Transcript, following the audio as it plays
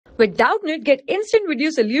With Doubtnut, get instant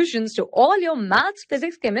video solutions to all your maths,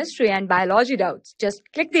 physics, chemistry, and biology doubts. Just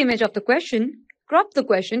click the image of the question, crop the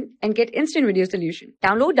question, and get instant video solution.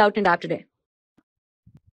 Download Doubtnut app today.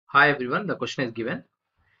 Hi everyone, the question is given.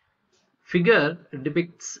 Figure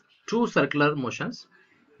depicts two circular motions,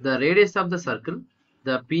 the radius of the circle,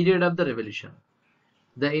 the period of the revolution.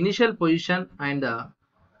 The initial position and the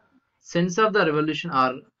sense of the revolution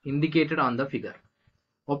are indicated on the figure.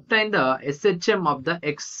 Obtain the SHM of the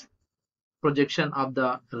x projection of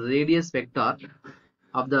the radius vector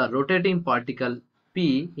of the rotating particle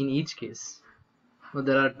P in each case. Now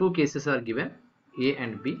there are two cases are given, A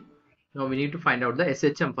and B. Now we need to find out the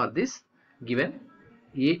SHM for this given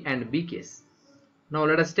A and B case. Now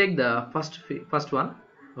let us take the first one.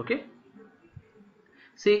 Okay,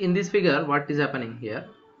 see in this figure what is happening here.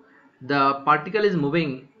 The particle is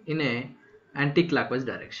moving in a anti-clockwise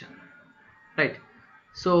direction, right?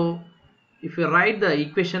 So if you write the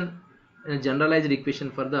equation, a generalized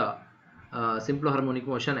equation for the simple harmonic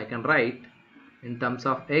motion, I can write in terms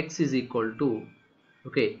of x is equal to,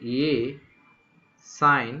 okay, a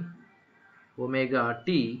sine omega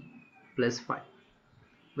t plus phi,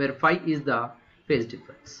 where phi is the phase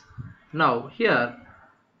difference. Now here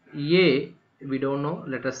a we don't know,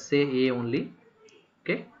 let us say a only.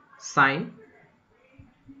 Okay, sine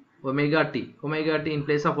omega t in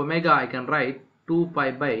place of omega I can write 2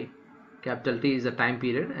 pi by capital T is the time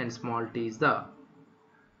period and small t is the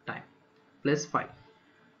time, plus phi.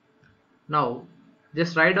 Now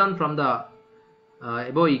just write down from the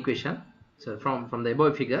above equation, so from the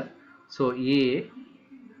above figure. So a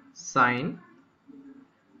sine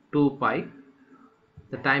 2 pi,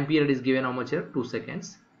 the time period is given how much here, 2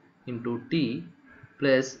 seconds, into t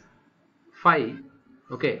plus phi.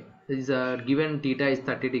 Okay, this is given theta is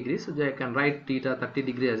 30 degrees, so I can write theta 30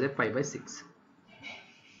 degrees as a pi by 6.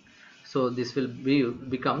 So this will be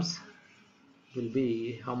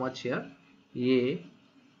how much here, a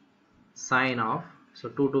sine of, so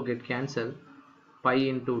 2 get cancelled, pi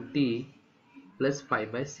into t plus pi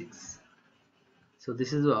by 6. So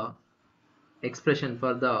this is a expression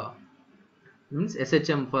for the means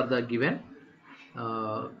SHM for the given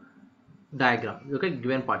diagram, okay,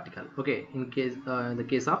 given particle, okay, in the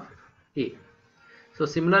case of A. So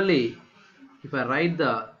similarly, if I write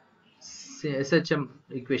the SHM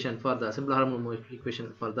equation for the simple harmonic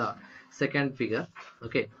equation for the second figure,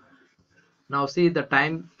 okay, now see the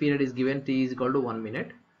time period is given, t is equal to 1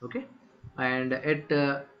 minute, okay, and at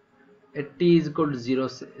t is equal to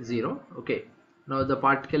 0, okay. Now the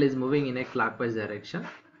particle is moving in a clockwise direction.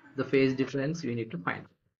 The phase difference we need to find.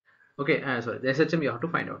 Okay, sorry, the SHM you have to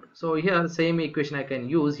find out. So here same equation I can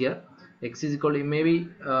use here. X is equal to, maybe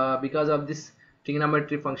because of this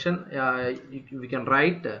trigonometry function, we can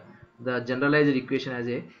write the generalized equation as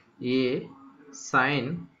a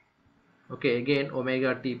sine, okay, again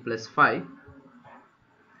omega t plus phi.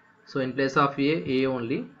 So in place of a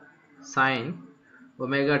only, sine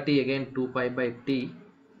omega t again 2 pi by t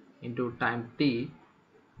into time t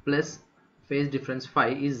plus phase difference phi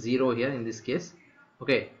is 0 here in this case,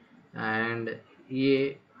 okay, and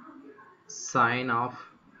a sine of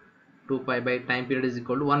 2 pi by time period is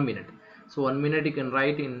equal to 1 minute. So 1 minute you can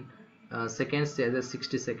write in seconds as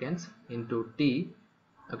 60 seconds into t,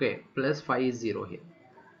 okay, plus phi is 0 here.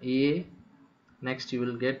 A, next you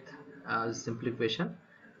will get simplification.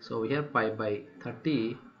 So here pi by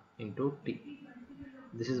 30 into t.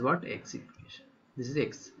 This is what x equation. This is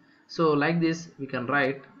x. So like this we can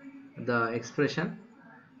write the expression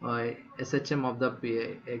SHM of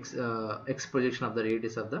the x projection of the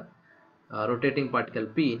radius of the rotating particle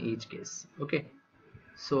P in each case. Okay,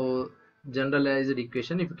 so generalized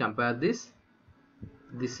equation, if you compare this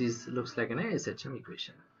is looks like an SHM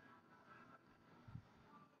equation.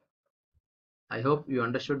 I hope you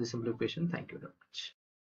understood the simplification. Thank you very much.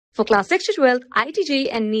 For class 6 to 12, IIT JEE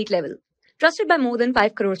and NEET level. Trusted by more than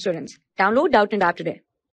 5 crore students. Download Doubtnut app today.